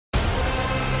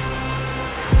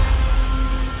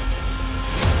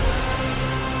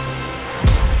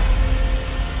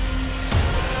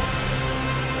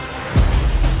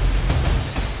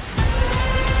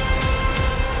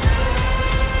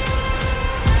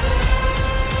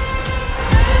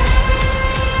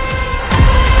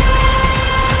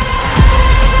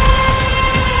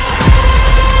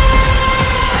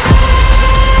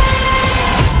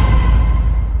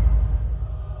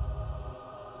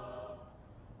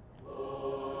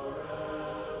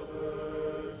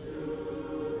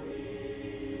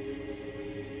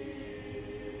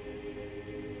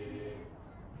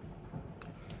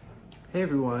Hey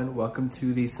everyone, welcome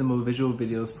to the Cymbal visual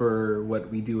videos for what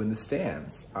we do in the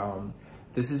stands.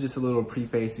 This is just a little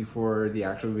preface before the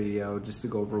actual video, just to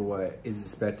go over what is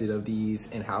expected of these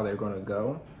and how they're going to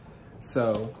go.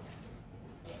 So,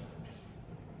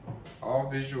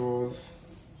 all visuals,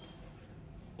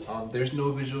 there's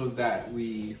no visuals that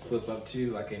we flip up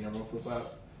to like a normal flip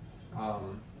up,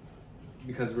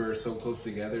 because we're so close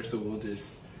together. So we'll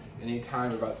just,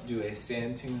 anytime we're about to do a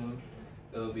stand tune,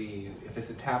 it'll be, if it's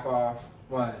a tap off,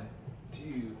 1,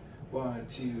 2, 1,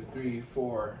 2, 3,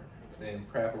 4, then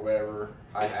prep or whatever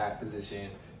hi-hat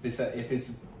position. If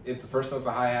the first note's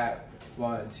a hi-hat,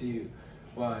 1, 2,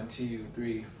 1, 2,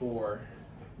 3, 4,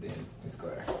 then just go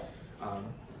there.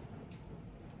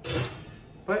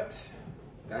 But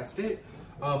that's it.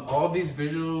 All these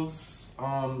visuals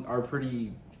are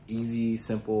pretty easy,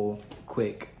 simple,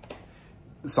 quick.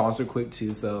 The songs are quick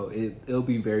too, so it'll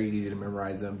be very easy to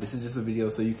memorize them. This is just a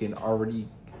video so you can already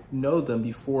know them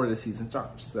before the season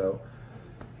starts. So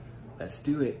let's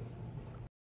do it.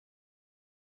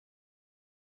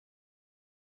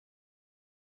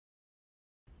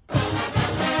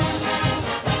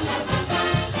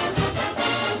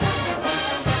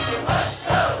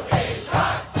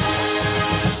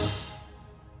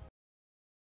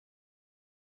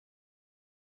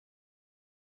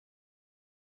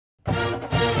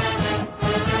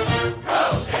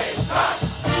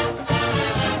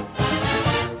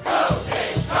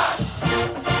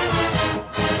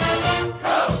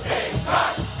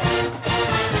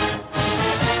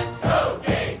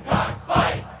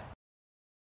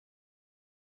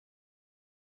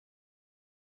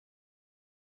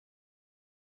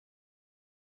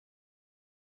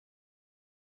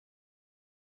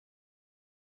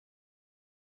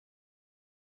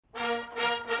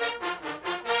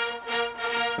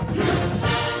 Yeah.